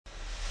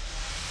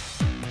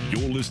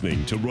You're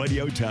listening to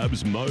Radio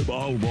Tab's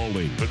Mobile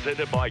Rolling,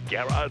 presented by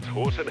Garrard's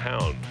Horse and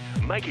Hound,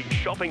 making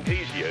shopping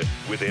easier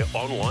with their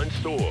online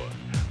store.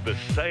 The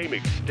same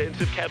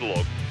extensive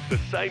catalogue, the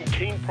same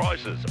keen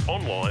prices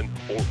online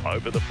or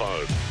over the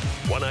phone.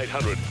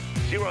 1800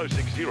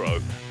 060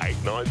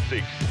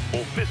 896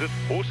 or visit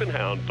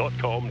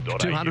horseandhound.com.au.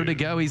 200 to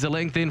go. He's a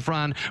length in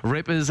front.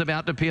 Ripper's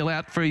about to peel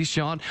out for his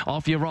shot.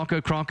 Off your Rocker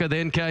Crocker.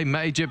 Then came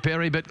Major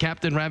Perry, but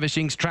Captain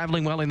Ravishing's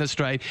travelling well in the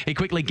straight. He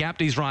quickly gapped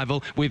his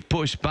rival with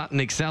push button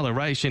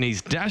acceleration.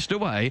 He's dashed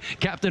away.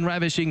 Captain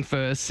Ravishing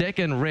first.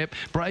 Second, Rip.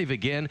 Brave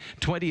again.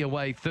 20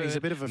 away third. He's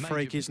a bit of a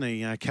freak, isn't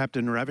he,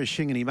 Captain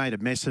Ravishing? And he made a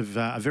mess of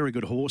a very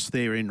good horse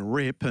there in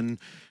Rip. And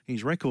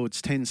his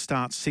record's 10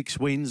 starts, 6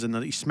 wins. And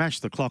he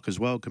smashed the clock as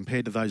well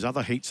compared to those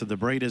other heats of the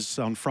breeders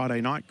on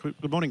Friday night.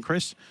 Good morning,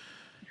 Chris.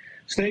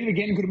 Steve,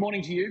 again, good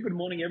morning to you. Good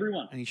morning,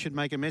 everyone. And he should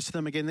make a mess of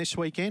them again this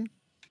weekend?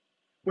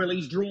 Well,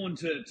 he's drawn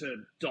to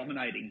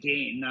dominate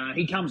again.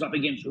 He comes up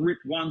against Rip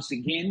once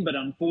again, but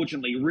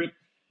unfortunately, Rip,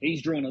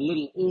 he's drawn a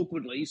little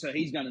awkwardly, so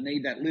he's going to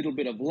need that little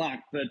bit of luck.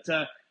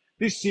 But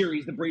this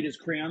series, the Breeders'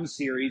 Crown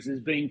Series,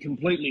 has been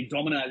completely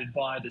dominated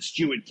by the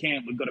Stewart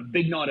camp. We've got a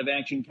big night of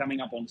action coming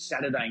up on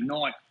Saturday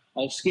night.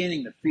 I was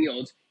scanning the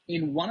fields.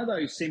 In one of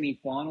those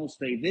semi-finals,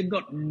 Steve, they've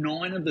got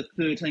 9 of the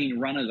 13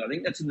 runners. I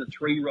think that's in the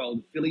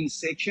 3-year-old fillies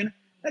section.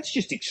 That's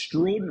just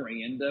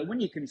extraordinary. And when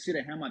you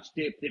consider how much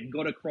depth they've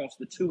got across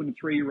the 2- and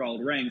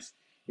 3-year-old ranks,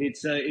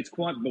 it's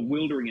quite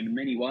bewildering in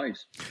many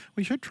ways.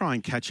 We should try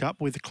and catch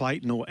up with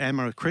Clayton or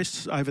Emma,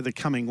 Chris, over the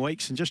coming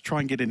weeks and just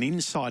try and get an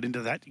insight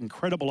into that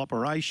incredible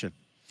operation.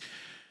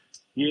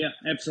 Yeah,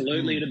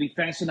 absolutely. It'll be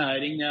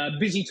fascinating.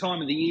 Busy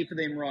time of the year for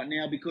them right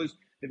now because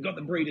they've got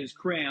the Breeders'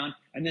 Crown,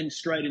 and then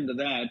straight into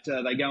that,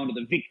 they go into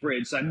the Vic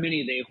Bred. So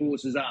many of their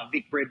horses are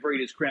Vic Bred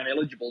Breeders' Crown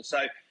eligible. So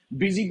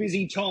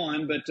busy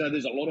time, but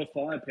there's a lot of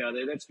firepower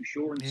there, that's for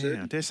sure.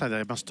 And I dare say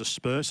they must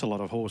disperse a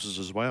lot of horses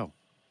as well.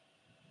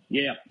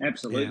 Yeah,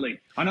 absolutely. Yeah.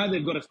 I know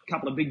they've got a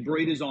couple of big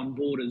breeders on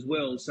board as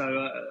well. So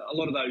a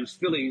lot of those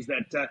fillies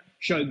that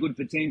show good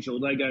potential,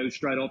 they go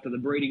straight off to the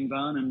breeding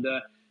barn, and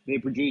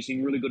they're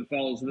producing really good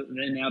foals that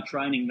they're now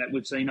training that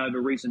we've seen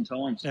over recent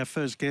times. Our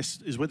first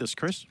guest is with us,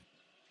 Chris.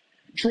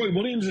 Troy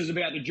Williams is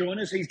about to join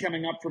us. He's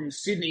coming up from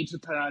Sydney to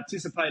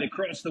participate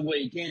across the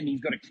weekend. He's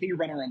got a key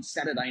runner on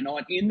Saturday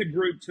night in the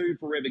Group 2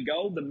 Forever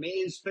Gold, the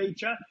Mares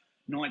feature,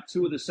 night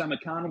 2 of the Summer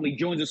Carnival. He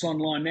joins us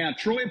online now.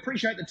 Troy,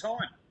 appreciate the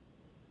time.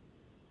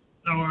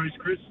 No worries,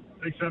 Chris.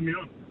 Thanks for having me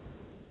on.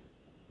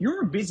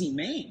 You're a busy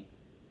man.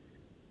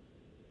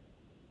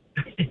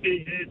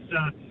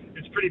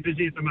 It's pretty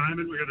busy at the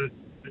moment. We've got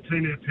a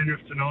team at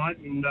Penrith tonight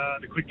and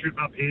the quick trip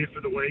up here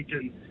for the week,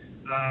 and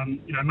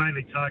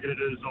mainly targeted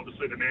as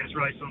obviously the Mares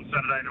race on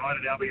Saturday night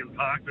at Albion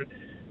Park. But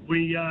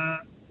we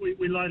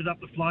loaded up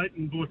the float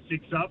and brought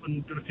 6 up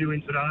and got a few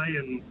in today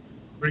and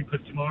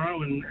Redcliffe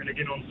tomorrow and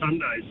again on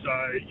Sunday.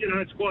 So,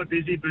 it's quite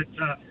busy, but,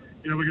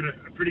 we've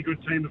got a pretty good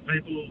team of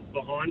people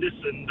behind us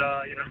and,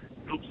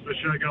 helps the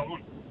show go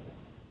on.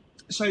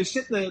 So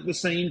set the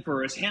scene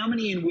for us. How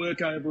many in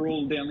work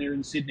overall down there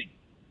in Sydney?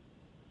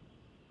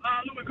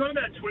 Look, we've got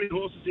about 20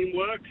 horses in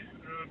work.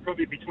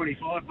 Probably be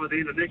 25 by the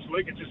end of next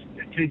week. It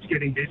keeps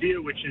getting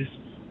busier, which is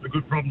a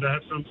good problem to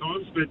have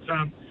sometimes. But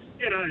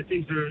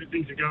things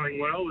are going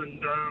well, and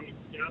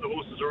the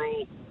horses are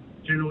all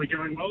generally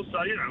going well. So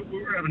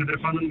we're having a bit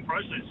of fun in the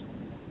process.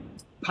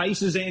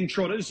 Pacers and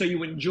trotters. So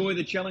you enjoy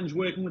the challenge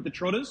working with the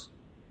trotters?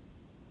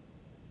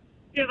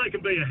 Yeah, they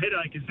can be a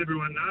headache, as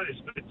everyone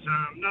knows. But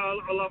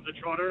I love the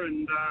trotter,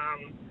 and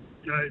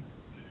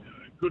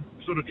good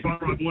sort of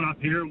trotter I brought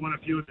up here and won a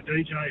few of the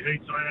DJ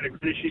heats. I had a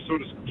Greenwich, she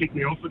sort of kicked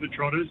me off with the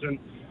trotters, and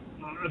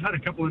I've had a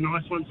couple of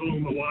nice ones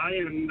along the way,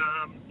 and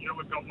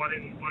we've got one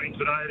in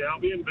today at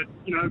Albion, but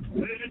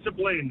it's a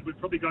blend. We've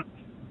probably got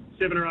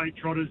 7 or 8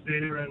 trotters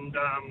there, and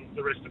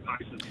the rest are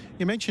pacers.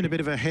 You mentioned a bit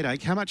of a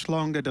headache. How much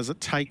longer does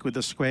it take with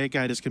the square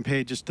gate as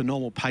compared just to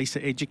normal pacer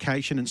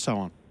education and so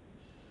on?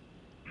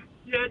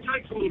 Yeah, it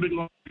takes a little bit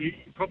longer. You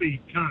probably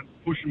can't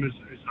push them as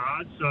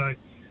hard, so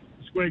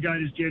square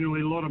gate is generally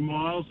a lot of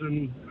miles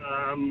and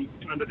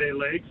under their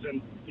legs,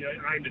 and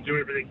aim to do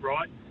everything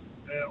right.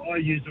 I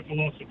use the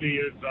philosophy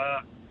of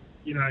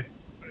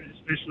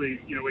especially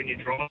when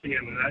you're driving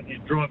them and that, you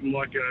drive them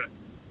like a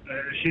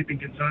shipping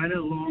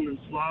container, long and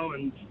slow,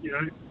 and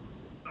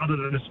other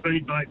than a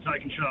speedboat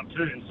taking sharp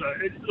turns. So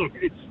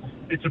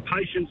it's a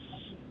patience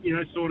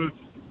sort of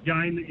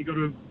game that you've got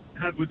to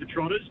have with the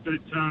trotters, but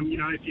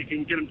if you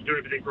can get them to do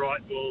everything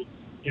right, well,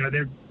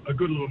 they're a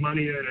good little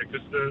money earner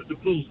because the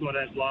pool's not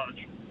as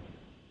large.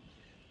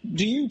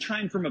 Do you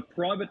train from a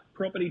private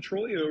property,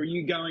 Troy, or are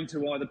you going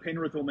to either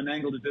Penrith or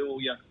Menangle to do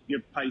all your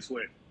pace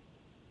work?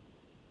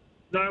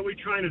 No, we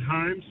train at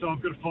home, so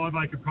I've got a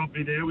 5-acre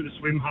property there with a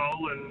swim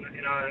hole and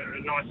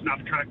a nice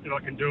enough track that I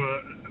can do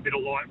a bit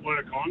of light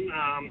work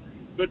on.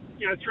 But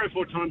 3 or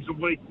 4 times a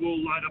week we'll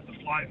load up the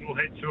float and we'll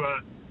head to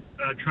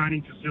a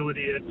training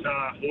facility at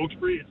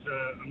Hawkesbury. It's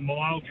a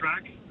mile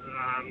track.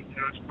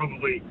 It's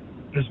probably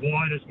as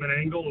wide as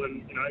Menangle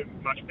and,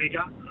 much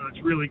bigger.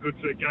 It's really good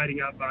for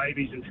gating up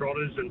babies and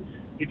trotters, and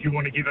if you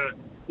want to give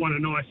one a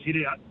nice hit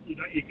out, you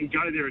can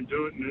go there and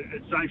do it, and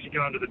it saves you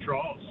going to the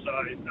trials. So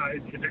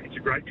it's a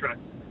great track.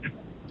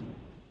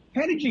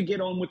 How did you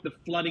get on with the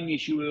flooding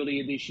issue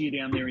earlier this year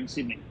down there in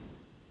Sydney?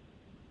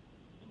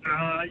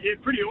 Yeah,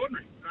 pretty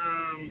ordinary.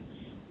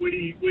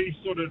 We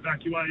sort of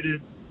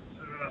evacuated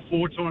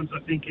 4 times, I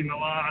think, in the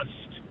last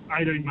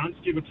 18 months,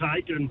 give or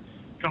take, and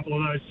a couple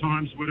of those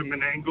times were to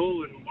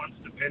Menangle and once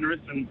to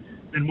Penrith, and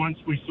then once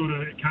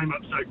it came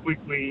up so quick,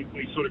 we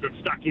sort of got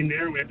stuck in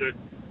there and we had to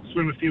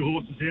swim a few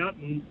horses out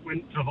and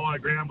went to higher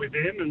ground with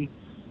them and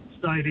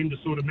stayed in to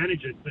sort of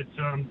manage it. But,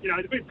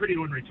 it's been a pretty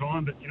ordinary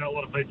time, but, a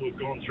lot of people have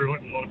gone through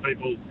it and a lot of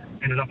people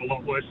ended up a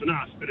lot worse than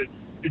us. But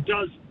it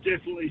does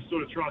definitely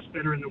sort of throw us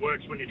better in the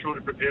works when you're trying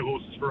to prepare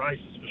horses for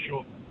races, for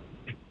sure.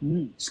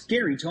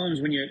 Scary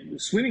times when you're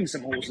swimming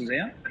some horses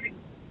out.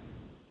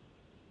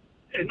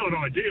 Yeah, not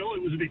ideal.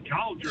 It was a bit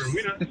cold during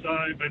winter,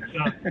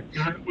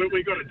 but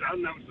we got it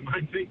done. That was the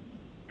main thing.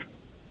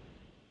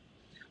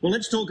 Well,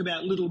 let's talk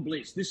about Little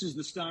Bliss. This is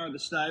the star of the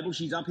stable.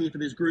 She's up here for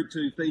this Group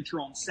 2 feature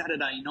on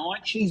Saturday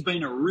night. She's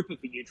been a ripper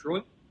for you,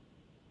 Troy.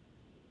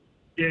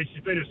 Yeah,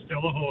 she's been a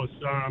stellar horse.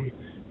 I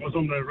was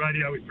on the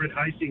radio with Fred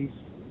Hastings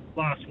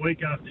last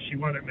week after she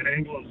won at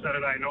Menangle on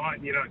Saturday night.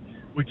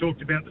 And, we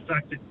talked about the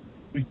fact that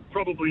we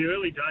probably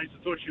early days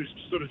I thought she was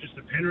sort of just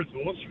a Penrith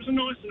horse. She was a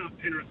nice enough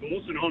Penrith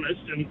horse and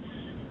honest.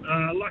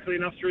 And luckily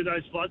enough, through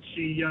those floods,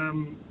 she,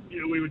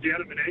 we were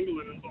down at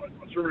Menangle and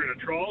I threw her in a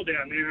trial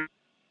down there.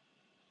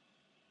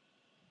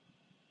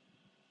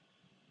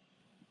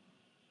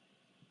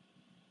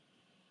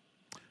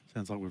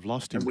 Sounds like we've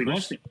lost him. We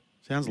lost him.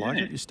 Sounds like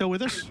it. You still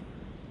with us?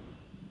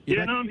 No,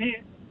 I'm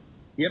here.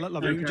 Yep.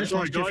 Lovely. Okay. We just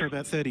lost you for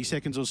about 30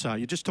 seconds or so.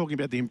 You're just talking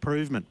about the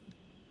improvement.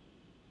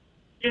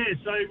 Yeah,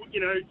 so,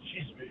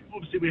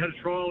 obviously we had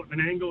a trial at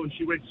Menangle and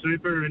she went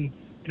super and,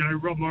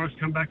 Rob Morris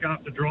come back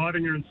after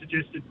driving her and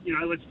suggested,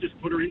 let's just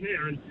put her in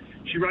there. And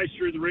she raced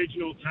through the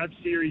regional tab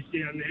series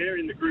down there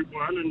in the Group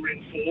 1 and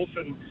ran 4th.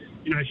 And,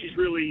 she's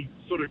really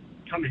sort of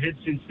come ahead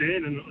since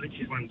then. And I think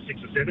she's won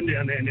 6 or 7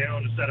 down there now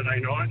on a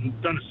Saturday night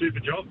and done a super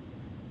job.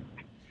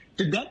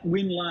 Did that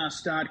win last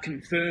start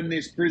confirm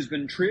this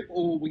Brisbane trip,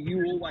 or were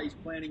you always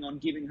planning on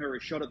giving her a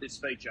shot at this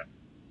feature?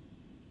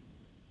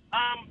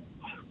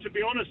 To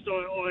be honest,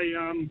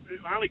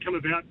 I only come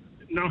about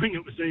knowing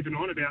it was even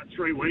on about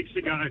 3 weeks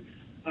ago.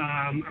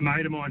 A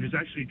mate of mine who's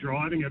actually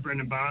driving her,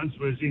 Brendan Barnes,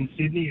 was in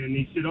Sydney and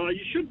he said,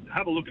 you should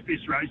have a look at this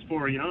race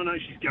for her. I know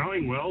she's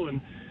going well.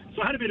 And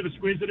so I had a bit of a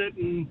squiz at it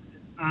and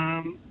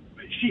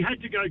she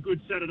had to go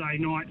good Saturday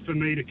night for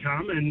me to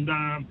come. And,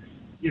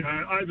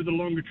 over the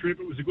longer trip,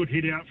 it was a good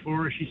hit out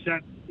for her. She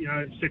sat,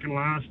 second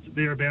last,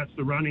 thereabouts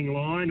the running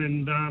line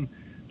and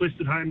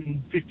listed home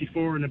in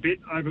 54 and a bit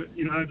over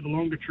the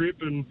longer trip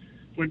and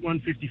went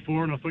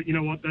 154. And I thought,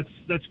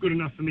 that's good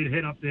enough for me to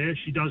head up there.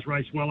 She does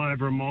race well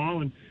over a mile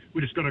and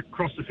we just got to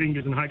cross the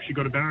fingers and hope she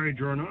got a barrier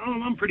draw. And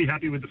I'm pretty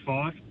happy with the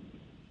 5.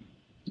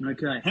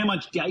 Okay. How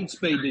much gate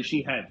speed does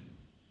she have?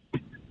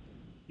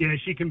 Yeah,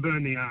 she can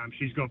burn the arm.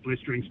 She's got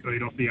blistering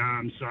speed off the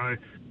arm. So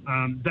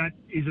that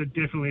is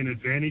definitely an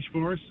advantage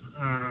for us.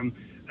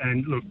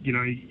 And look,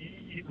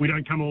 we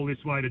don't come all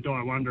this way to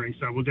die wondering,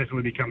 so we'll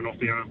definitely be coming off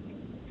the arm.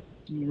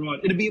 Right.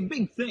 It'd be a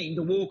big thing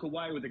to walk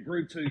away with a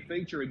Group 2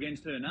 feature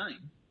against her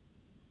name.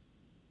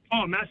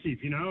 Oh, massive,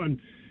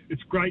 and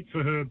it's great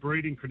for her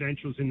breeding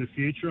credentials in the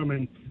future. I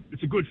mean,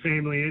 it's a good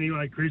family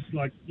anyway, Chris.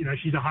 Like,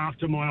 she's a half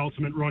to my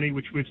Ultimate Ronnie,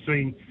 which we've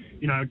seen,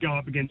 go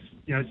up against,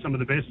 some of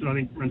the best, and I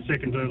think ran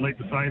second to Leap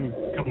of Fame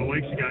a couple of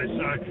weeks ago.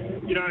 So,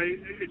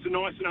 it's a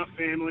nice enough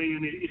family,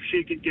 and if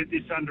she could get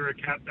this under her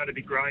cap, that'd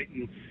be great,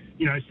 and,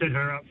 set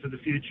her up for the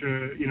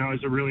future,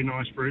 as a really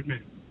nice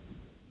broodmare.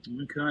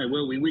 Okay,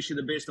 well, we wish you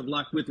the best of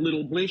luck with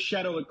Little Bliss.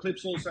 Shadow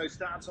Eclipse also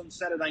starts on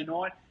Saturday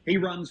night. He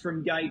runs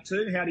from gate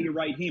 2. How do you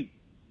rate him?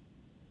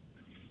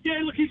 Yeah,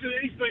 look, he's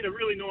been a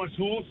really nice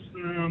horse.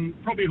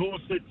 Probably a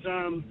horse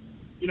that,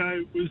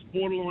 was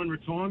borderline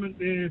retirement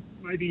there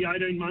maybe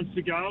 18 months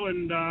ago.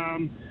 And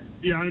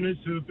the owners,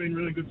 who have been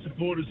really good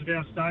supporters of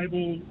our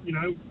stable,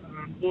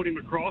 brought him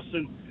across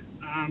and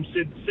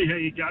said, see how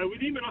you go with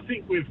him. And I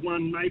think we've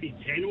won maybe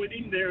 10 with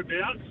him,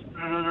 thereabouts.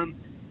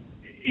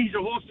 He's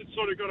a horse that's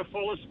sort of got a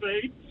follow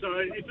speed. So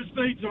if the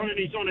speed's on and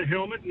he's on a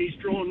helmet and he's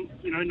drawn,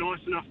 nice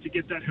enough to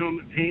get that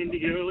helmet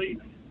handy early,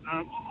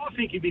 I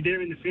think he'd be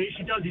there in the finish.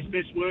 He does his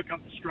best work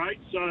up the straight.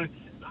 So,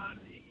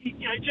 he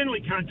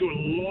generally can't do a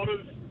lot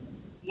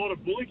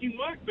of bullocking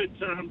work. But,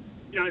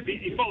 if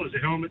he follows a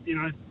helmet,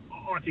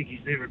 I think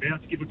he's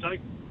thereabouts, give or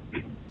take.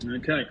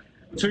 Okay.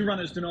 2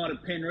 runners tonight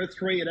at Penrith,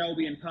 3 at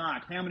Albion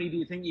Park. How many do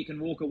you think you can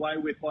walk away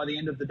with by the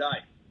end of the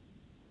day?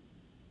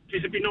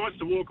 It'd be nice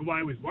to walk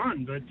away with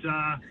 1, but,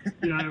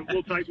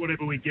 we'll take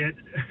whatever we get.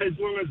 As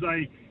long as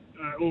they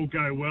all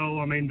go well.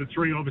 I mean, the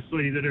 3,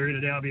 obviously, that are in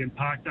at Albion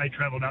Park, they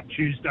travelled up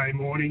Tuesday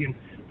morning, and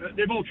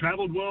they've all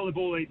travelled well, they've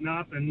all eaten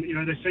up, and,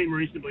 they seem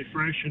reasonably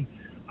fresh, and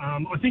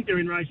I think they're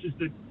in races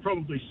that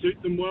probably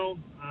suit them well.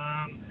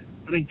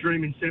 I think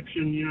Dream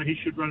Inception, he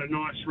should run a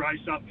nice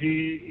race up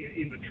here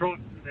in the trot.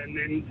 And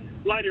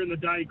then later in the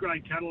day, Grey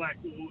Cadillac,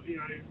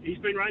 he's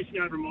been racing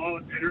over a mile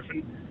at Penrith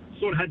and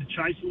sort of had to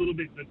chase a little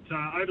bit. But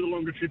over the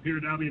longer trip here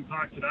at Albion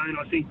Park today, and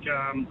I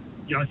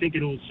think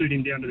it'll suit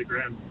him down to the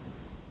ground.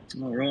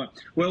 All right.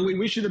 Well, we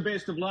wish you the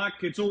best of luck.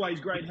 It's always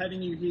great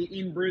having you here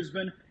in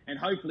Brisbane, and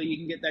hopefully you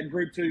can get that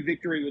Group 2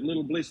 victory with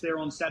Little Bliss there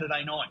on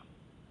Saturday night.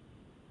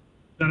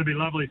 That'd be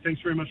lovely.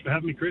 Thanks very much for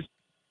having me, Chris.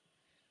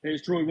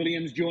 There's Troy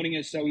Williams joining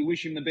us, so we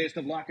wish him the best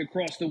of luck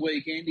across the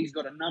weekend. He's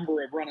got a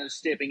number of runners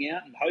stepping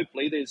out, and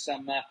hopefully there's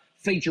some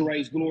feature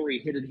race glory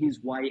headed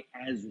his way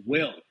as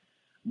well.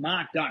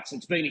 Mark Ducks,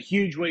 it's been a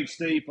huge week,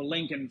 Steve, for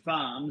Lincoln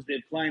Farms.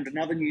 They've claimed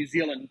another New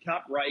Zealand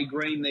Cup. Ray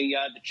Green, the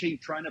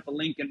chief trainer for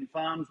Lincoln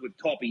Farms, would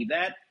copy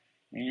that.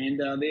 And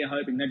they're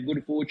hoping that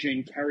good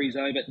fortune carries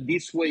over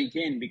this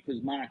weekend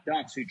because Mark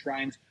Ducks, who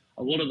trains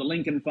a lot of the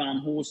Lincoln Farm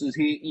horses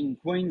here in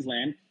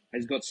Queensland,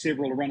 has got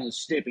several runners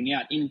stepping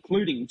out,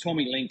 including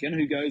Tommy Lincoln,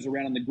 who goes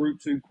around in the Group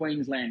 2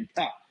 Queensland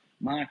Cup.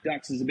 Mark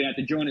Ducks is about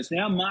to join us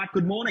now. Mark,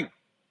 good morning.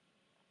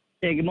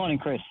 Yeah, good morning,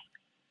 Chris.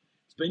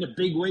 It's been a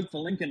big week for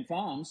Lincoln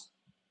Farms.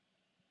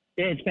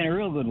 Yeah, it's been a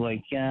real good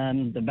week.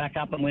 The back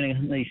up and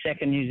winning the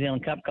second New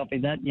Zealand Cup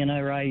copied that.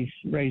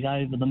 Ray's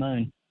over the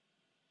moon.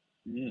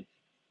 Yeah.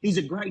 He's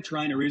a great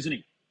trainer, isn't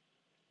he?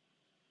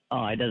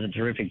 Oh, he does a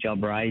terrific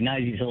job, Ray. He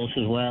knows his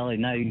horses well. He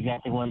knows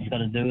exactly what he's got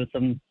to do with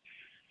them.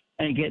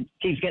 And he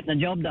keeps getting the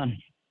job done.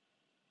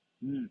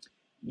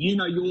 You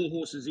know your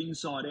horses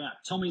inside out.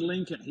 Tommy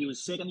Lincoln, he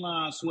was second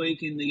last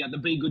week in the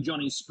Be Good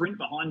Johnny Sprint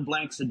behind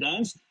Black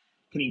Sedans.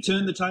 Can he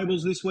turn the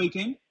tables this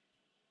weekend?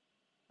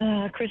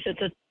 Chris,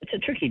 it's a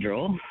tricky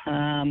draw.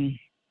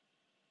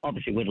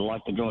 Obviously, we'd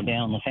like to draw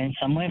down on the fence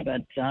somewhere,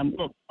 but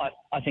look,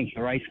 I think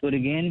the race good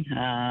again.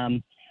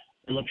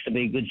 It looks to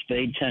be good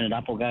speed. Turn it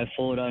up or go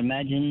forward, I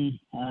imagine.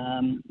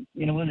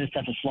 We'll just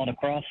have to slot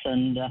across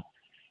and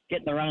get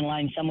in the running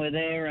lane somewhere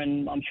there,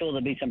 and I'm sure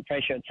there'll be some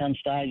pressure at some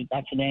stage.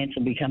 Black Sedans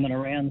will be coming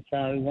around.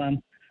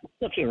 So,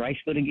 look, he'll race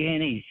good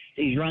again.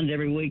 His runs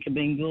every week have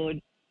been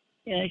good.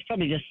 He's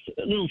probably just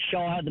a little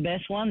shy of the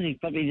best ones. He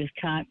probably just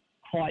can't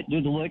quite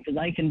do the work that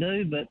they can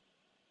do, but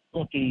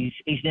look, he's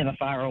never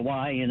far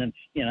away, and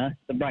if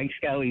the breaks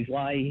go his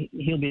way,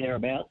 he'll be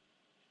thereabouts.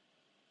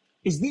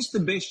 Is this the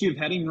best you've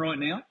had him right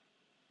now?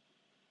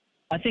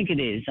 I think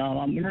it is.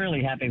 I'm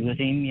really happy with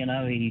him.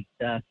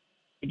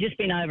 He's just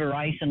been over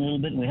racing a little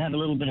bit, and we have a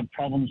little bit of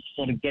problems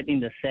sort of getting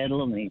him to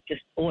settle, and he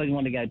just always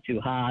want to go too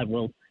hard.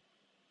 Well,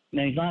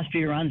 his last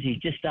few runs, he's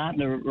just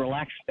starting to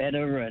relax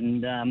better,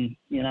 and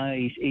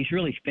he's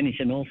really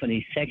finishing off, and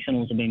his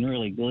sectionals have been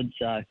really good.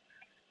 So,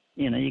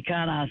 you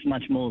can't ask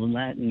much more than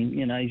that. And,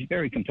 he's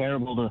very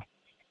comparable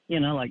to,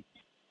 like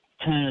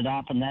Turn It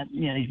Up and that.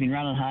 He's been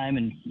running home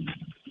and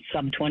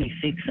sub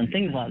 26 and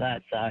things like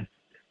that. So,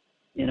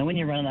 when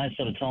you're running those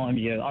sort of times,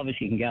 you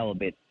obviously can go a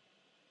bit.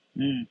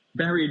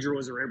 Barrier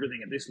draws are everything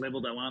at this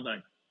level, though, aren't they?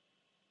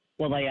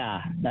 Well, they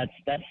are. That's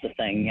the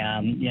thing.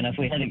 If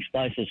we had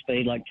explosive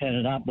speed like Turn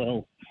It Up,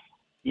 well,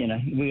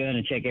 we earn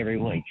a check every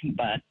week.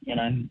 But,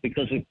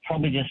 because we're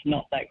probably just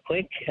not that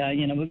quick,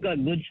 we've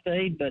got good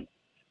speed, but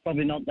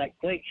probably not that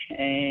quick.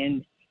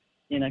 And,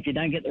 if you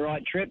don't get the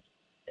right trip,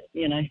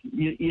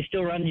 you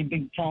still run your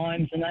big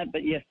times and that,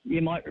 but you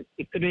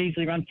could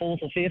easily run fourth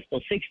or fifth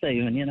or sixth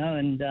even,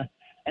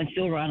 and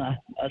still run a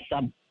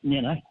sub,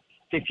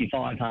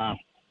 55 half.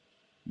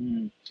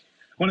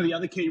 One of the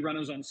other key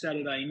runners on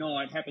Saturday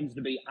night happens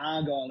to be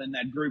Argyle in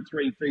that Group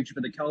 3 feature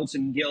for the Colts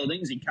and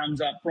Geldings. He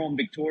comes up from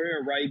Victoria.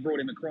 Ray brought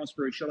him across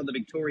for a shot of the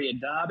Victoria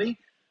Derby.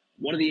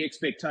 What are the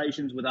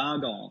expectations with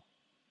Argyle?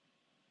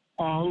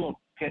 Oh, look,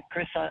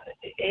 Chris,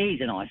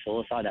 he's a nice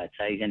horse. I don't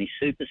say he's any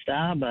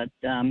superstar, but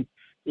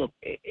look,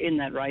 in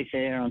that race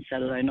there on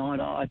Saturday night,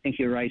 I think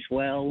he'll race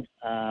well.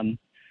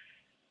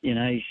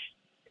 He's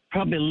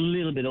probably a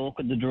little bit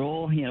awkward to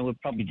draw. We'll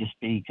probably just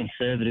be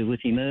conservative with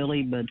him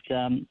early, but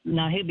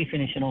no, he'll be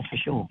finishing off for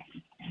sure.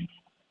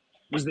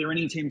 Was there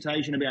any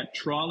temptation about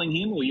trialling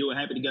him, or you were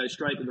happy to go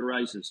straight to the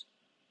races?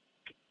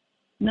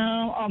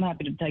 No, I'm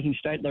happy to take him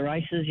straight to the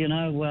races.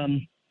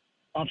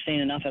 I've seen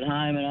enough at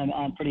home, and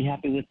I'm pretty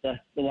happy with the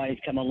way he's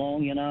come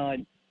along.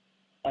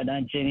 I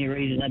don't see any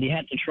reason that he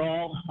had to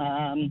trial.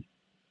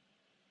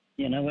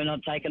 We're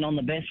not taking on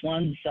the best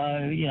ones,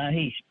 so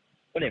he's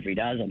whatever he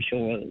does. I'm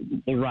sure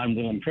the run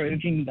will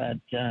improve him, but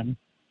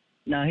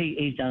no,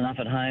 he's done enough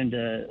at home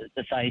to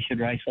say he should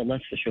race well.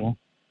 That's for sure.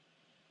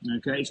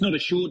 Okay, it's not a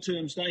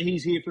short-term stay.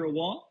 He's here for a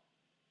while.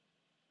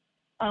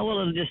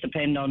 Well, it'll just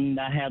depend on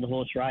how the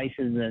horse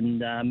races,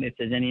 and if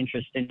there's any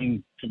interest in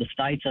him to the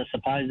States, I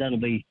suppose that'll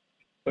be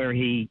where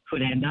he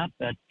could end up.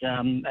 But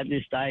at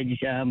this stage,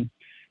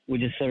 we're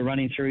just sort of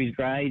running through his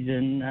grades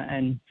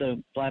and sort of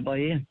play it by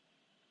ear.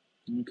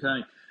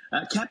 Okay.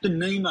 Captain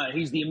Nemo,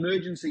 he's the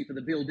emergency for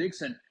the Bill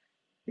Dixon.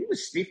 He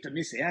was stiff to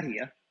miss out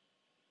here.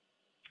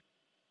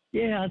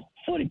 Yeah, I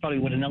thought he probably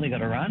would have nearly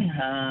got a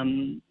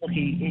run. Look,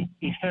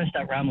 his first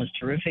up run was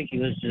terrific. He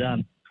was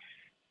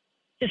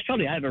just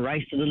probably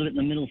over-raced a little bit in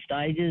the middle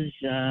stages.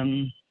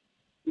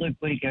 Luke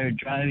Whittaker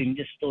drove him,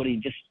 just thought he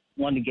just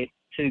want to get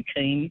too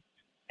keen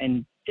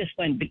and just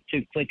went a bit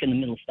too quick in the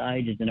middle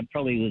stages, and it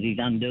probably was his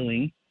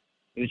undoing.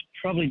 It was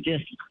probably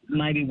just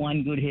maybe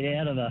one good hit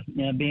out of her,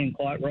 being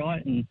quite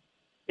right, and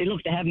he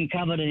looked to have him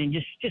covered, and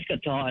he just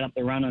got tied up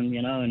the running,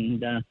 and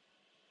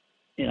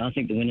I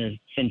think the winner's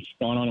since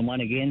gone on and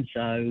won again.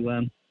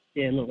 So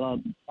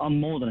look, I'm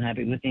more than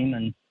happy with him,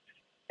 and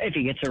if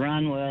he gets a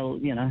run, well,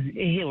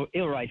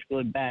 he'll race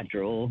good. Bad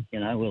draw,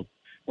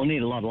 we'll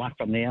need a lot of luck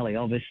from the alley,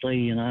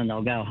 obviously, and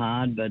they'll go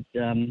hard, but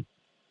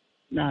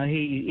no,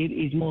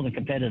 he's more than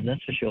competitive,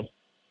 that's for sure.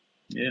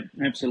 Yeah,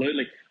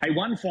 absolutely. Hey,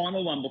 one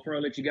final one before I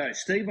let you go.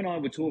 Steve and I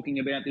were talking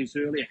about this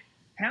earlier.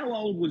 How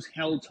old was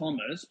Hal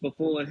Thomas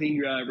before he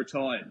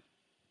retired?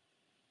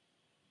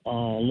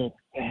 Oh, look,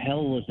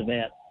 Hal was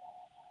about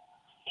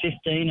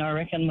 15, I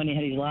reckon, when he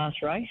had his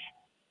last race.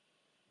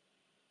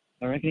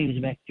 I reckon he was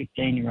about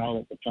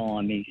 15-year-old at the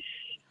time. He's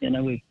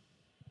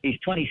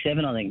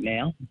 27, I think,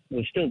 now.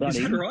 We've still got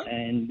him. Is that right?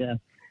 And,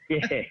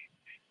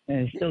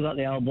 and still got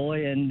the old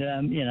boy, and,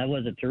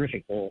 was a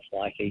terrific horse.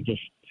 Like, he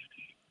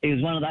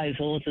was one of those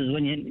horses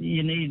when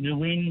you needed to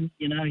win,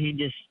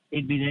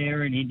 he'd be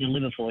there and he'd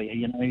deliver for you.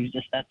 He was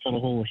just that sort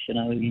of horse, I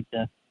think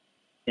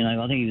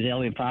he was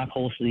Albion Park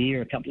Horse of the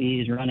Year a couple of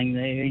years running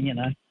there,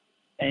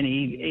 and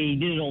he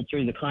did it all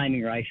through the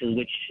claiming races,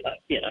 which,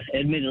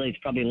 admittedly it's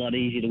probably a lot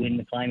easier to win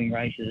the claiming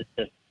races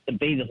to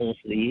be the Horse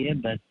of the Year,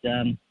 but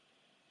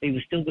he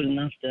was still good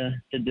enough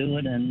to do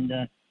it,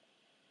 and,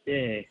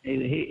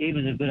 he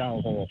was a good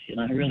old horse,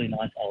 a really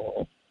nice old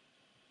horse.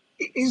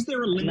 Is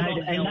there a limit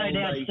on how no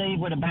doubt Steve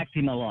would have backed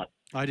him a lot.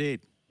 I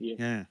did.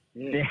 Yeah.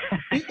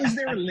 Is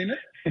there a limit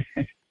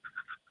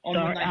on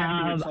when they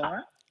have to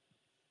retire?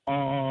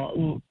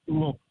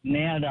 Look,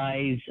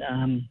 nowadays,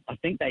 I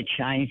think they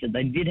changed it.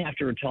 They did have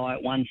to retire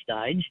at one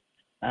stage,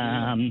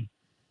 and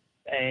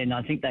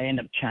I think they end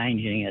up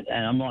changing it.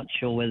 And I'm not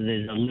sure whether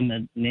there's a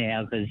limit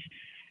now because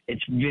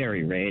it's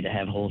very rare to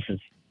have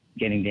horses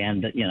getting down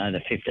to,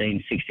 the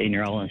 15,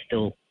 16-year-old and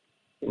still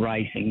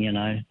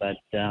racing, But,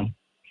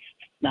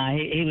 no,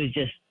 he was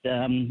just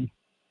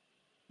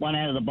one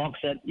out of the box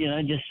that,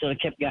 just sort of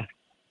kept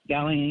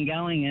going and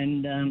going.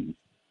 And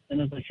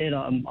as I said,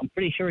 I'm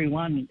pretty sure he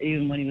won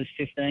even when he was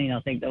 15. I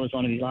think that was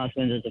one of his last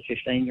wins as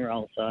a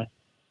 15-year-old. So,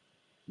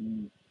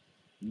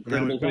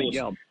 incredible great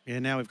job. Yeah,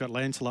 now we've got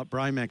Lancelot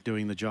Braymack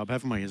doing the job,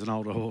 haven't we, as an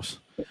older horse?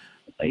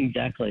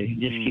 Exactly. He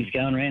just keeps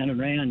going round and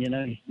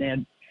round, Now,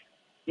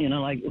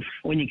 like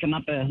when you come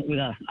up with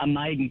a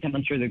maiden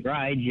coming through the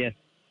grade, you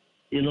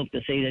look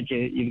to see that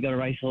you've got a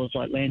racehorse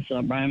like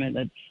Lancelot Braymack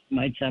that's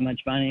made so much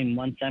money and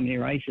won so many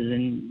races,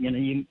 and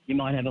you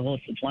might have a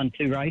horse that's won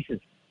 2 races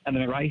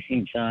having a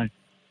racing. So,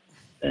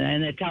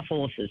 and they're tough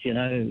horses.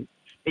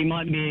 He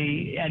might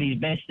be at his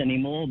best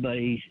anymore, but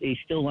he's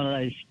still one of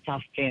those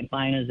tough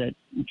campaigners that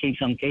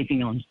keeps on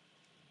keeping on.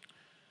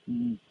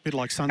 Bit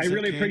like Sunset. I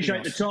really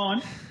appreciate the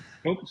time.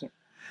 Oops.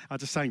 I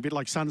was just saying, a bit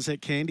like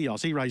Sunset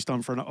Candios. He raced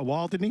on for a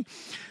while, didn't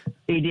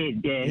he? He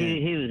did, yeah.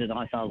 He was a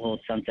nice old horse,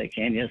 Sunset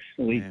Candios.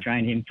 We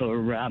trained him for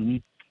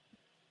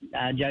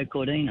Joe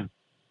Cordina.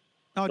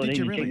 Oh, did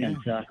you really?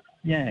 Chickens,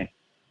 yeah.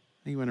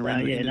 He went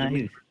around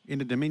in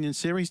the Dominion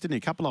Series, didn't he?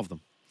 A couple of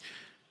them.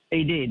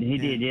 He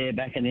did,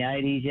 back in the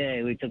 80s,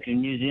 yeah. We took him to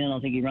New Zealand. I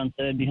think he ran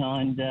third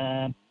behind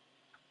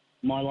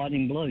My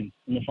Lightning Blue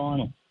in the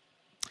final.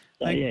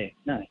 So,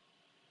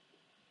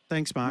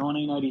 Thanks, Mark.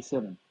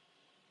 1987.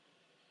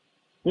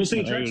 We'll see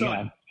you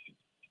trackside.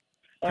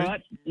 All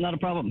right, not a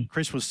problem.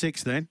 Chris was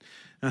 6 then.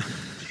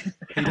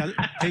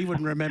 He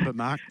wouldn't remember,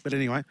 Mark, but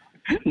anyway.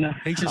 No,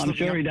 I'm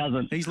sure he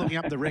doesn't. He's looking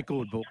up the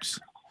record books.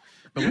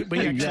 But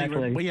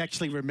we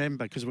actually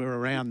remember because we were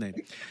around then.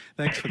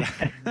 Thanks for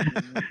that.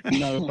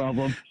 Not a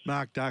problem.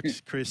 Mark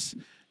Dux, Chris,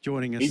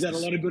 joining us. He's had a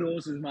lot of good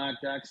horses, Mark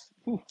Dux.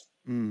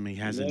 He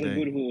has indeed. A lot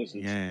of good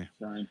horses. Yeah.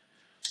 So.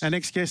 Our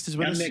next guest is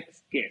with us.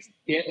 Next guest.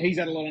 Yeah, he's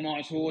had a lot of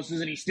nice horses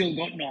and he's still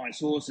got nice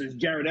horses.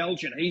 Jared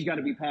Elgin, he's going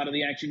to be part of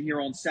the action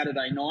here on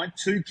Saturday night.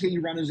 2 key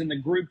runners in the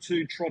Group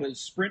 2 Trotters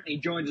Sprint. He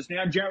joins us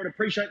now. Jared,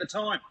 appreciate the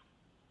time.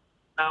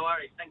 No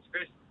worries. Thanks,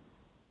 Chris.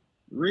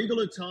 Regal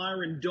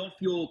attire and doff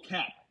your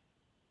cap.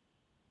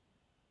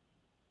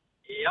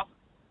 Yep.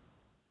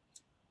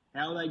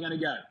 How are they going to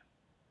go?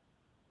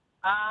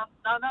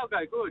 No, they'll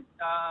go good.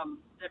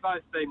 They've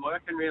both been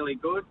working really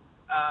good.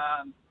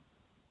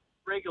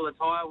 Regal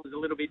attire was a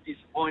little bit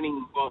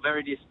disappointing,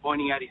 very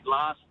disappointing at his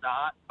last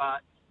start, but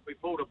we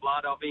pulled a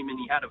blood off him and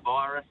he had a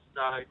virus,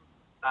 so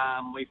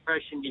we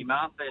freshened him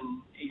up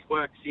and his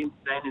work since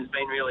then has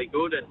been really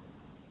good. And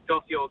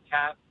Doff Your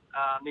Cap,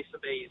 this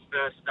will be his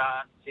first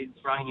start since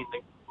running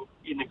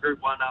in the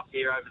Group 1 up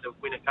here over the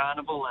Winter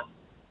Carnival, and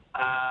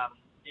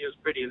he was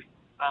pretty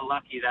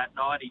unlucky that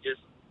night. He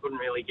just couldn't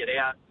really get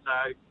out,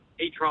 so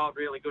he trialled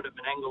really good at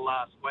Menangle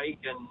last week,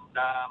 and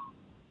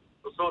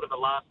it was sort of a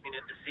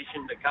last-minute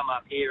decision to come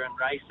up here and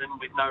race, and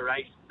with no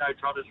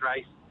trotters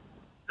race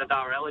that they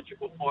were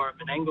eligible for at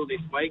Menangle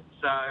this week.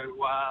 So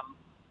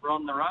we're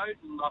on the road,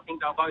 and I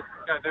think they'll both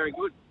go very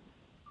good.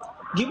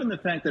 Given the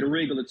fact that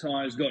Regal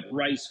Attire's got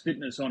race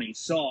fitness on his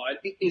side,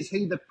 is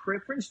he the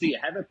preference? Do you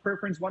have a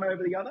preference one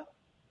over the other?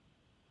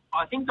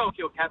 I think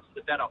Dockhill Cap's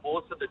the better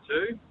horse of the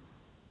two,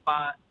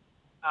 but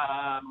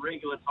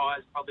Regular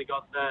Tire's probably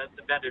got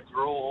the better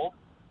draw.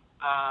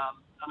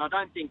 And I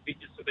don't think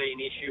fitness will be an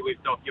issue with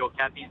Dockhill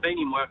Cap. He's been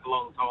in work a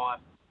long time,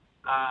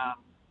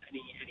 and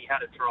he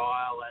had a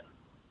trial, and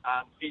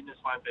fitness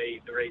won't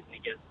be the reason he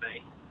gets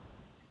beat.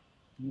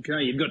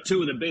 Okay, you've got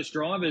two of the best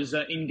drivers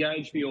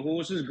engaged for your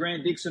horses,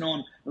 Grant Dixon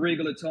on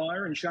Regular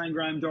Tire and Shane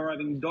Graham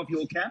driving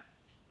Dockhill Cap.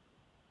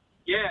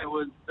 Yeah, it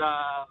was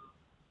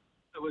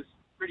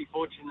pretty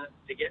fortunate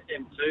to get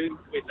them two,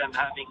 with them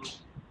having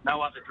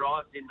no other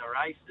drives in the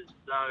races.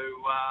 So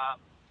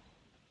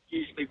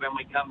usually when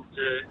we come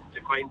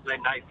to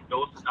Queensland, Nathan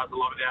Dawson does a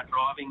lot of our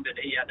driving, but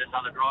he had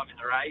another drive in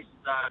the race.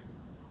 So,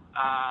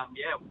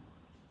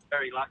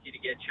 very lucky to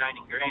get Shane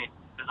and Grant.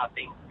 And I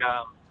think,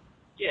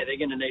 they're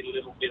going to need a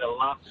little bit of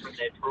luck from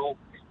their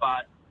talks,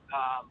 but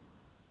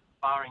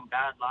barring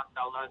bad luck,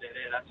 they'll know they're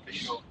there, that's for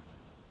sure.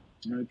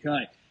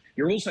 Okay.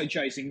 You're also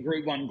chasing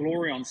Group 1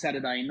 Glory on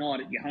Saturday night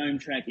at your home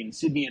track in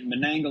Sydney at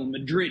Menangle,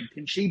 Madrid.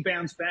 Can she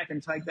bounce back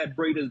and take that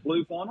Breeders'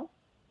 Blue final?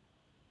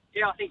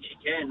 Yeah, I think she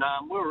can.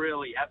 We're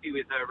really happy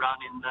with her run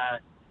in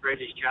the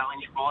Breeders'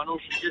 Challenge final.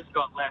 She just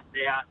got left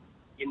out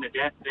in the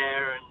death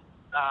there, and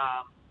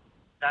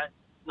that's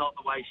not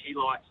the way she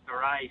likes to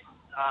race.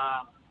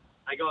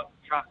 They got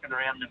trucking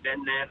around the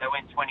bend there. They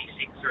went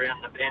 26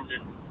 around the bend,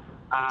 and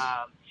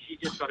she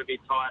just got a bit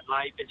tired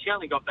late. But she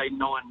only got those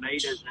 9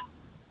 metres, and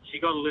she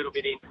got a little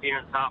bit of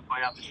interference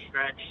halfway up the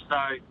stretch. So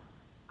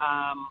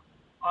I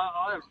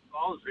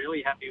was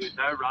really happy with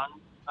her run.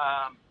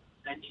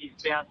 And she's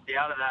bounced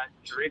out of that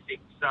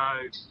terrific. So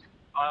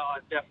I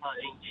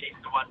definitely think she's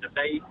the one to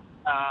beat.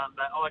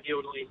 But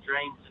Ideally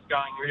Dreams is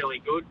going really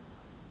good.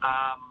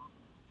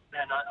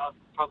 And I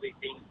probably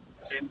think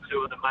them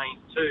two are the main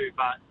two,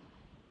 but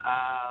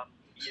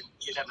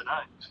you never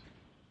know.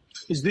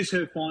 Is this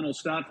her final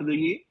start for the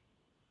year?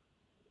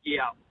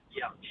 Yeah.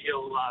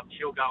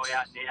 She'll go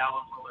out now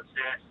and we'll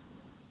assess.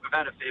 We've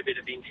had a fair bit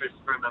of interest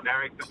from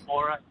America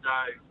for her, so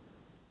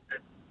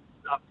it's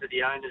up to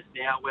the owners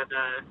now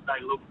whether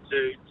they look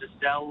to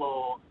sell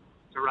or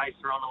to race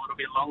her on a little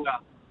bit longer.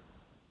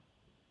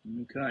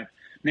 Okay.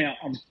 Now,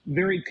 I'm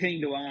very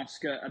keen to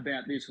ask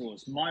about this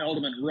horse, My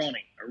Ultimate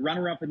Ronnie, a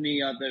runner-up in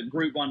the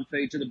Group 1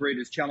 feature, the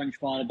Breeders' Challenge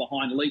final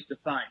behind Leap to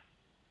Fame.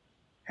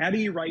 How do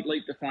you rate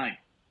Leap to Fame?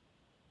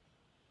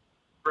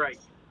 Great.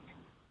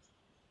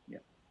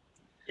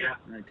 Yeah,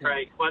 okay.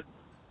 Great. But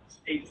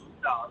he's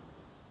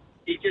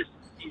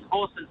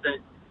horses that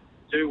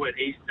do what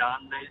he's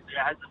done.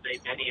 There hasn't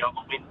been many of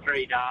them win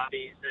 3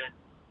 derbies, and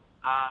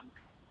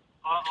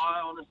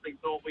I honestly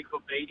thought we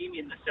could beat him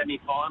in the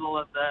semi-final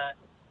of the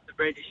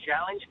Breeders'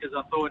 Challenge, because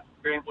I thought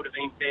Grant would have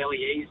been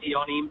fairly easy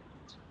on him,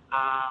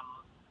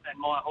 and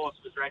my horse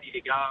was ready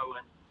to go,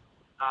 and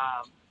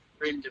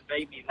for him to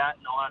beat me that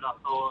night, I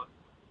thought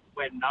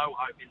we had no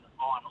hope in the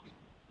final.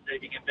 So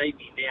if he can beat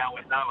me now,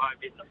 we've no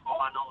hope in the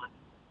final. And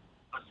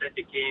I said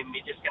to Kim,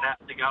 you're just going to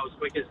have to go as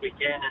quick as we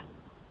can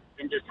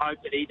and just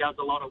hope that he does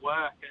a lot of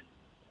work. And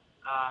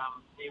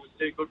he was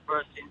too good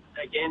for us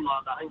again.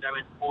 Like, I think they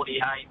went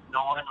 48-9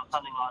 or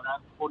something like that,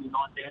 49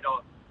 dead.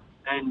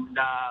 And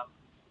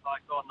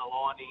on the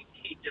line,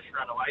 he just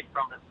ran away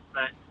from us.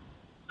 But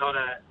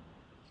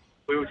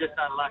we were just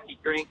unlucky.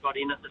 Grant got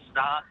in at the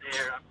start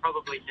there. I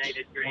probably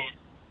needed Grant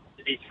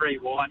to be 3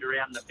 wide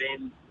around the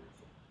bend.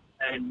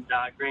 And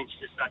Grant's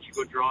just such a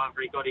good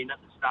driver. He got in at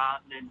the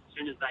start, and then as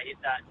soon as they hit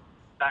that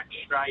back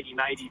straight, he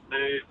made his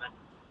move, and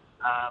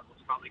it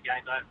was probably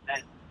game over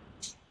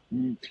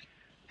then.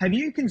 Have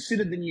you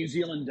considered the New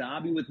Zealand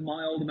Derby with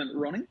My Ultimate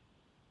Ronnie?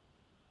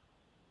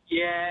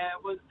 Yeah,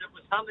 it was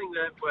something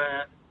that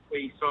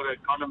we sort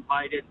of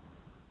contemplated,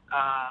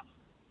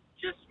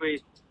 just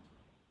with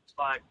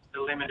like the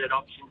limited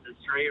options as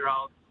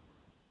 3-year-olds,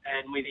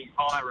 and with his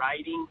high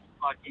rating,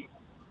 like he's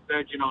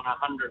verging on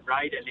 100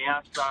 rater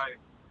now, so.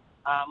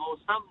 Or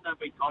something that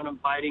we're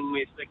contemplating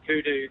with the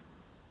Kudu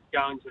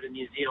going to the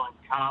New Zealand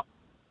Cup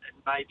and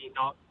maybe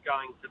not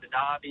going to the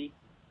Derby.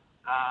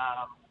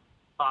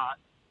 But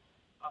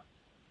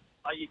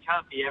you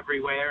can't be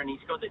everywhere, and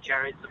he's got the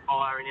Chariots of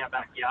Fire in our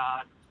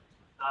backyard.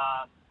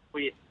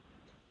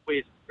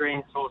 With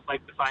Grant's horse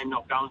Leap to Fame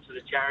not going to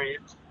the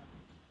Chariots,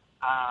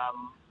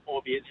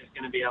 albeit there's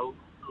going to be a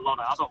lot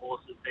of other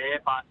horses there,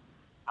 but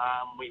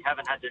we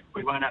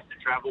won't have to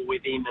travel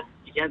with him, and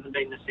he hasn't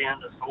been the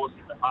soundest horse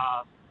in the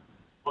past,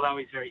 although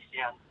he's very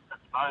sound at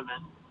the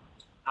moment.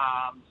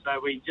 So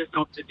we just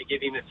opted to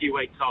give him a few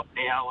weeks off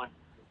now, and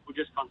we'll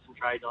just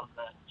concentrate on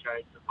the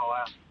Chariots of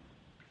Fire.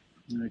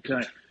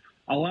 Okay.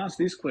 I'll ask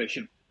this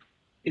question.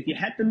 If you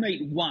had to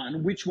meet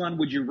one, which one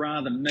would you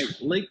rather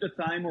meet, Leap to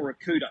Fame or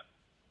Akuta?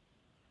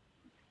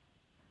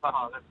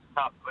 Oh, that's a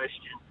tough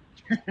question.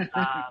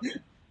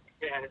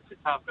 It's a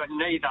tough question.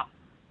 Neither.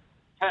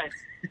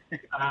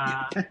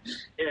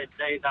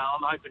 Neither.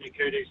 I'm hoping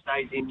Akuta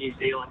stays in New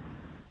Zealand.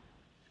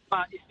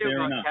 But you still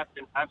got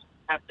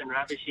Captain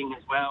Ravishing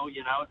as well.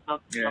 You know, it's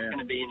not going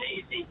to be an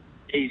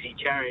easy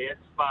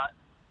Chariots. But,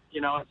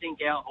 you know, I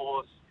think our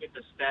horse with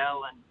the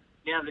spell, and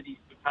now that he's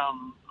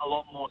become a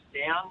lot more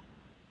sound,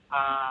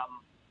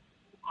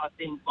 I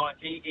think like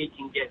he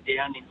can get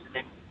down into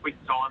them quick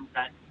times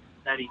that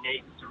he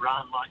needs to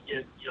run, like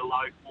your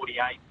low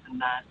 48s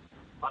and that.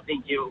 I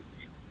think he'll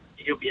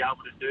be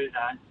able to do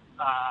that.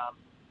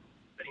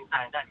 But in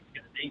saying that,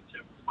 he's going to need to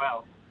as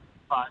well.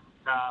 But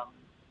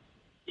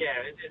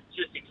yeah, it's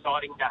just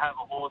exciting to have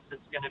a horse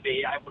that's going to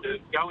be able to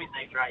go in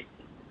these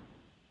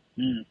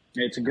races.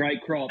 It's a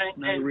great crop,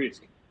 no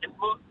risk. And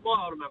my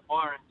Ultimate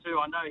Byron too,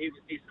 I know he was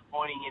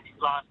disappointing in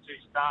his last two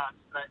starts,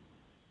 but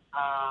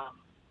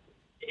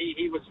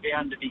he was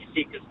found to be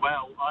sick as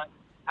well. I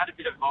had a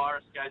bit of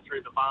virus go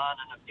through the barn,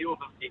 and a few of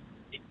them did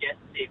get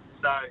sick.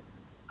 So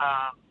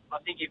I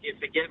think if you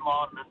forget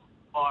my Ultimate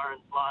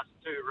Byron's last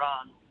two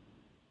runs,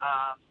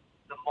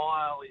 the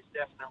mile is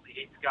definitely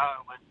his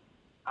go. And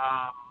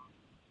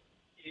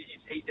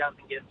if he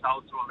doesn't get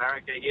sold to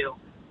America,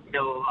 he'll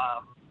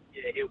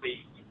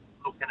be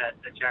looking at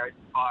the Chariots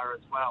of Fire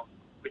as well,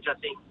 which I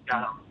think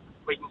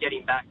we can get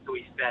him back to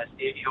his best.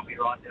 He'll be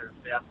right there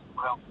about as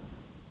well.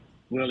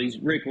 Well, his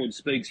record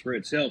speaks for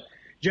itself.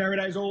 Jared,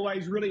 as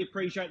always, really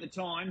appreciate the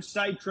time.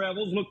 Safe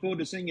travels. Look forward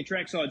to seeing you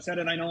trackside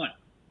Saturday night.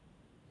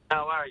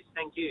 No worries.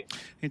 Thank you.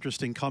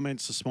 Interesting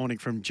comments this morning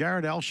from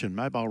Jared Alshin,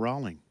 Mobile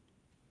Rolling.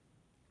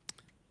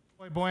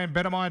 Boy and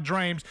Better My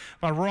Dreams,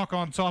 but Rock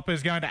on Top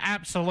is going to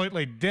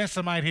absolutely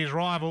decimate his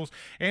rivals.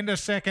 Into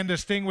second,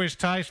 Distinguished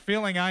Taste.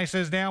 Feeling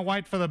Aces now.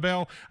 Wait for the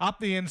bell. Up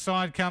the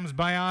inside comes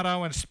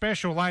Bayardo and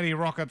Special Lady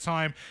Rockets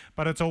home.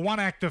 But it's a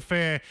one-act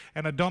affair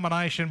and a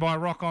domination by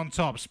Rock on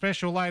Top.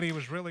 Special Lady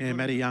was really good.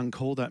 Matty Young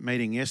called that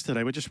meeting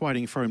yesterday. We're just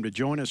waiting for him to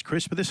join us,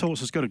 Chris. But this horse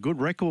has got a good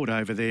record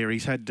over there.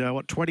 He's had,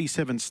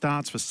 27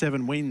 starts for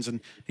 7 wins. And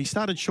he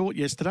started short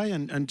yesterday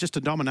and just a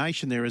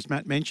domination there, as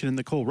Matt mentioned in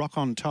the call. Rock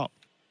on Top.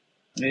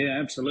 Yeah,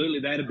 absolutely.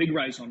 They had a big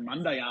race on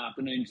Monday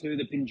afternoon too,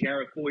 the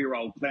Pinjarra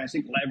 4-year-old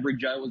classic. Laverick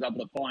Joe was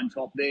able to find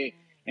top there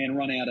and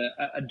run out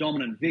a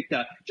dominant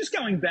victor. Just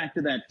going back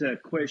to that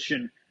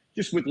question,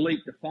 just with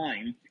Leap to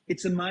Fame,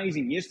 it's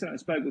amazing. Yesterday I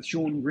spoke with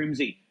Sean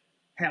Grimsey,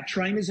 how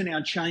trainers are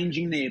now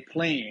changing their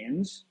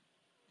plans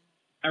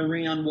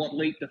around what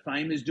Leap to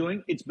Fame is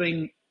doing. It's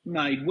been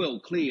made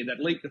well clear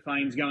that Leap to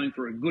Fame's going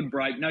for a good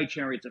break, no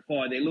Chariots of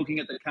Fire. They're looking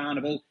at the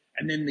Carnival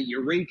and then the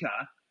Eureka.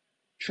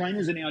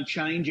 Trainers are now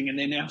changing and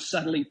they're now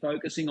subtly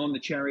focusing on the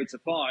Chariots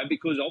of Fire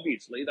because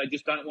obviously they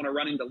just don't want to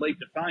run into Leap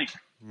to Fame.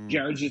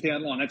 Jared's just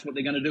outlined that's what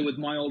they're going to do with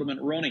My Ultimate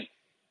Ronnie.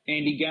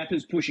 Andy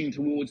Gaffer's pushing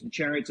towards the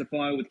Chariots of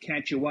Fire with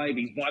Catch a Wave.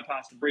 He's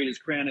bypassed the Breeders'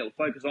 Crown. He'll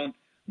focus on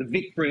the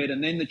Vic Bred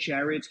and then the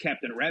Chariots.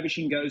 Captain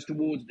Ravishing goes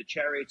towards the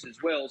Chariots as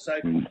well. So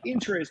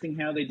interesting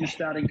how they're just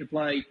starting to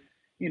play,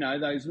 you know,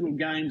 those little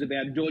games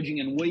about dodging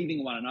and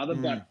weaving one another,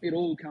 but it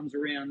all comes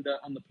around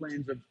on the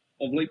plans of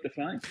Leap to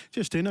Fame.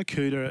 Just in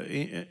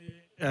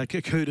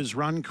Kakuta's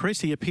run, Chris,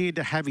 he appeared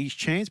to have his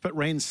chance but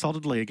ran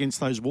solidly against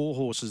those war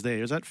horses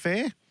there. Is that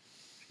fair?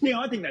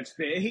 Yeah, I think that's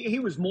fair. He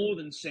was more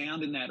than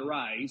sound in that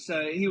race.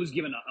 He was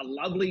given a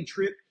lovely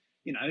trip.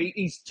 You know,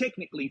 he's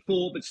technically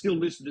 4 but still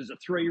listed as a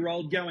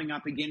 3-year-old going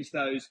up against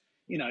those,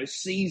 you know,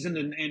 seasoned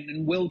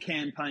and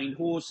well-campaigned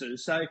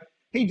horses. So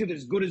he did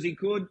as good as he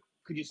could.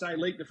 Could you say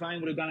Leap to Fame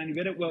would have done any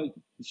better? Well,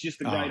 it's just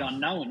the great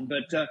unknown.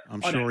 But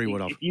I'm sure he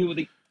would have. If you were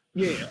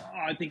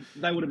I think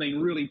they would have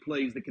been really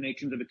pleased, the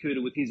connections of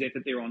Akuta, with his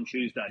effort there on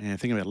Tuesday. Yeah,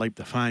 thinking about Leap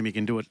to Fame, you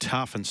can do it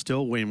tough and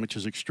still win, which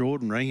is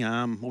extraordinary.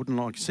 Wouldn't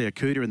like to see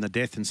Akuta in the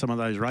death in some of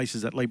those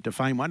races that Leap to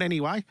Fame won.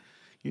 Anyway,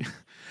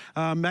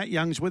 Matt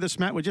Young's with us.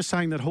 Matt, we're just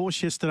saying that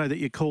horse yesterday that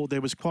you called there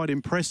was quite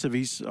impressive.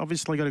 He's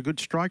obviously got a good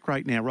strike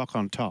rate now, Rock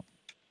on Top.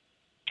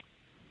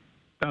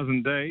 Does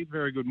indeed.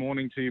 Very good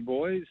morning to you,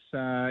 boys.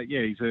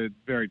 He's a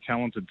very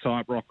talented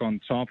type, Rock on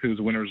Top. He was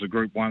a winner as a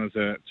Group 1 as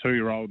a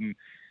 2-year-old and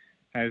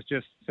has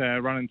just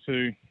run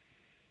into,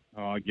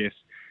 I guess,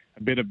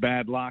 a bit of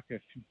bad luck, a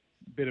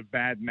bit of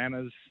bad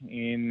manners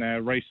in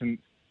recent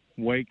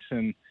weeks.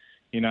 And,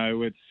 you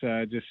know, it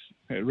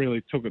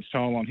really took its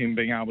toll on him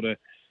being able to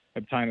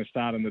obtain a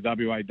start in the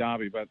WA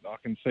Derby. But I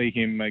can see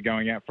him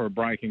going out for a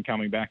break and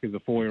coming back as a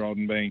 4-year-old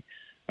and being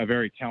a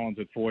very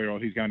talented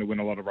 4-year-old. He's going to win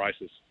a lot of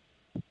races.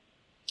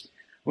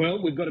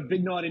 Well, we've got a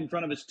big night in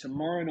front of us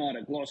tomorrow night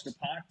at Gloucester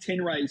Park.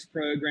 10-race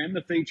program.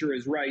 The feature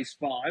is race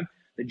 5.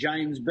 The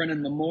James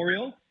Brennan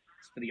Memorial.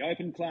 It's for the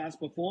open class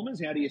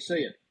performers. How do you see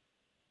it?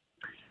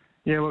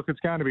 Yeah, look,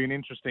 it's going to be an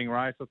interesting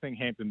race. I think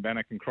Hampton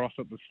Banner can cross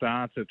at the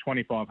start. So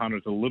 2,500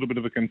 is a little bit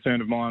of a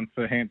concern of mine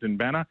for Hampton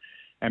Banner.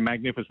 And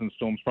Magnificent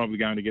Storm's probably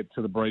going to get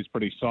to the breeze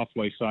pretty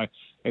softly. So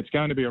it's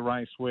going to be a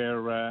race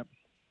where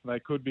they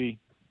could be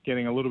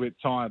getting a little bit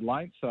tired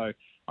late. So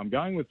I'm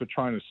going with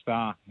Patronus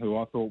Star, who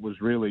I thought was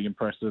really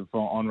impressive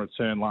on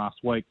return last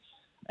week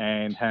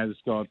and has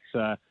got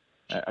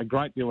a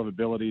great deal of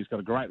ability. He's got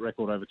a great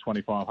record over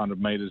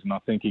 2,500 metres, and I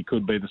think he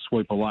could be the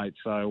sweeper late.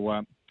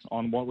 So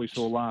on what we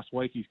saw last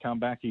week, he's come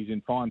back. He's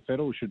in fine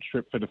fettle. He should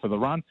strip fitter for the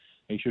run.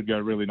 He should go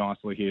really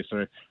nicely here.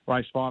 So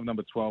race 5,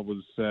 number 12,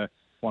 was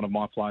one of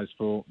my plays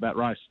for that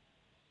race.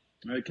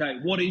 Okay,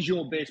 what is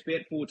your best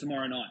bet for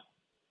tomorrow night?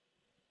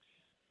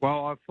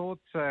 Well, I thought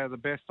the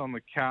best on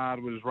the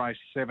card was race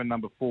 7,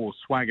 number 4,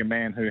 Swagger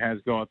Man, who has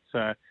got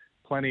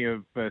plenty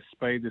of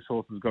speed. This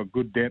horse has got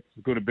good depth,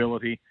 good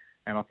ability,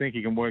 and I think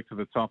he can work to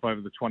the top over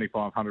the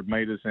 2,500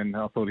 metres, and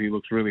I thought he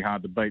looks really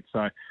hard to beat.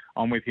 So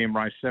I'm with him,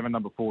 race 7,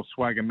 number 4,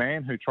 Swagger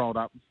Man, who trialled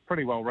up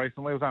pretty well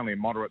recently. It was only a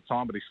moderate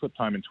time, but he slipped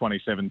home in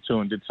 27.2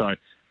 and did so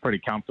pretty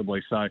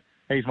comfortably. So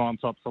he's my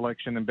on-top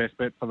selection and best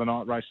bet for the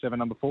night, race 7,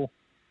 number 4.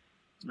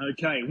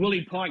 Okay,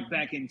 Willie Pike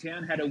back in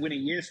town, had a winner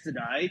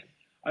yesterday.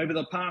 Over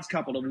the past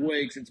couple of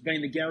weeks, it's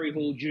been the Gary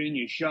Hall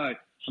Jr. show.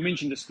 I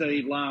mentioned to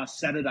Steve last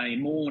Saturday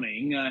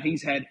morning,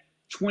 he's had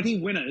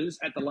 20 winners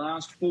at the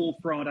last 4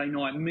 Friday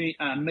night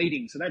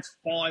meetings, so that's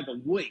 5 a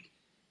week.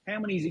 How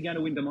many is he going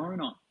to win tomorrow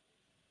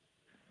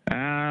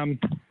night?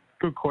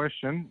 Good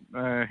question.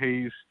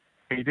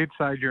 He did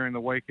say during the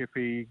week if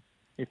he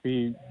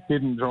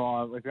didn't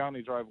drive, if he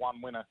only drove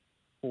one winner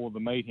for the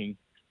meeting,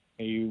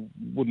 he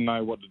wouldn't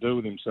know what to do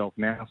with himself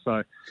now.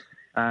 So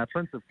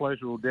Prince of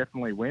Pleasure will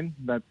definitely win.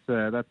 That's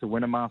a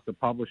winner. Master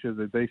Publisher's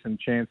a decent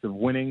chance of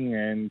winning,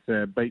 and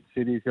Beat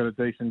City's got a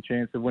decent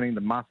chance of winning.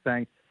 The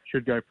Mustang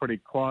should go pretty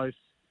close.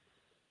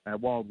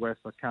 Wild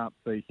West, I can't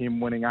see him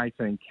winning.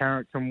 18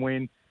 Carat can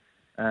win.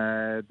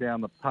 Down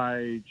the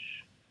page,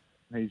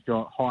 he's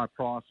got High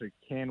Price who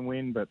can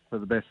win, but for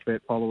the best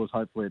bet followers,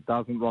 hopefully it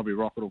doesn't. Robbie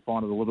Rocket will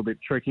find it a little bit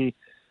tricky.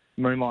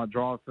 Moonlight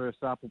Drive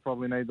first up will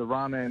probably need the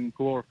run, and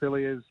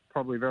Gloraphilia is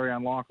probably very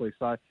unlikely.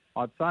 So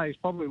I'd say he's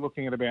probably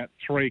looking at about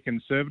 3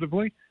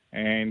 conservatively,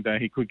 and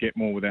he could get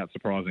more without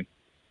surprising.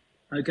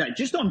 Okay,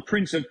 just on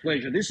Prince of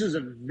Pleasure, this is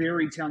a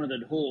very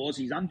talented horse.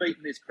 He's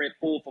unbeaten this prep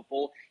 4 for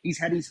 4. He's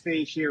had his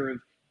fair share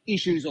of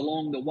issues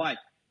along the way.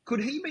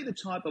 Could he be the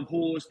type of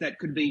horse that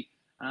could be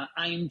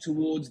aimed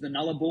towards the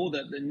Nullarbor,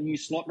 the new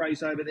slot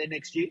race over there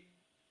next year?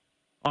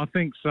 I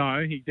think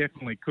so. He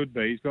definitely could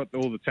be. He's got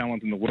all the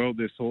talent in the world,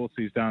 this horse.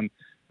 He's done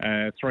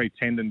 3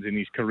 tendons in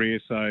his career,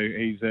 so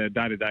he's a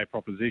day-to-day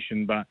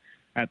proposition. But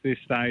at this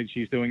stage,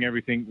 he's doing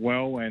everything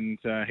well, and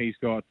he's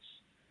got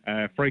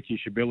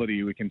freakish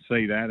ability. We can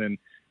see that. And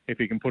if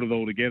he can put it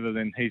all together,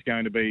 then he's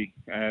going to be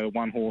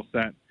one horse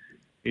that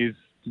is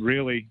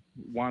really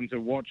one to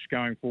watch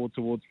going forward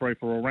towards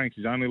free-for-all ranks.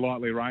 He's only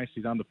lightly raced.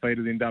 He's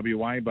undefeated in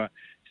WA, but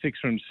 6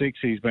 from 6,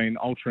 he's been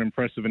ultra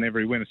impressive in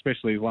every win,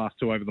 especially his last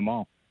 2 over the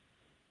mile.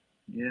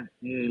 Yeah,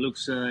 he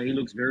looks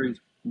very,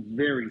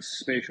 very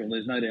special.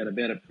 There's no doubt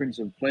about it. Prince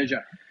of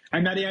Pleasure.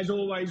 Hey, Matty, as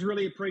always,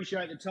 really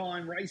appreciate the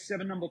time. Race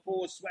 7, number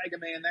 4, Swagger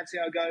Man. That's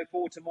our go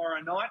for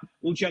tomorrow night.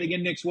 We'll chat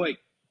again next week.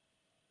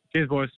 Cheers, boys.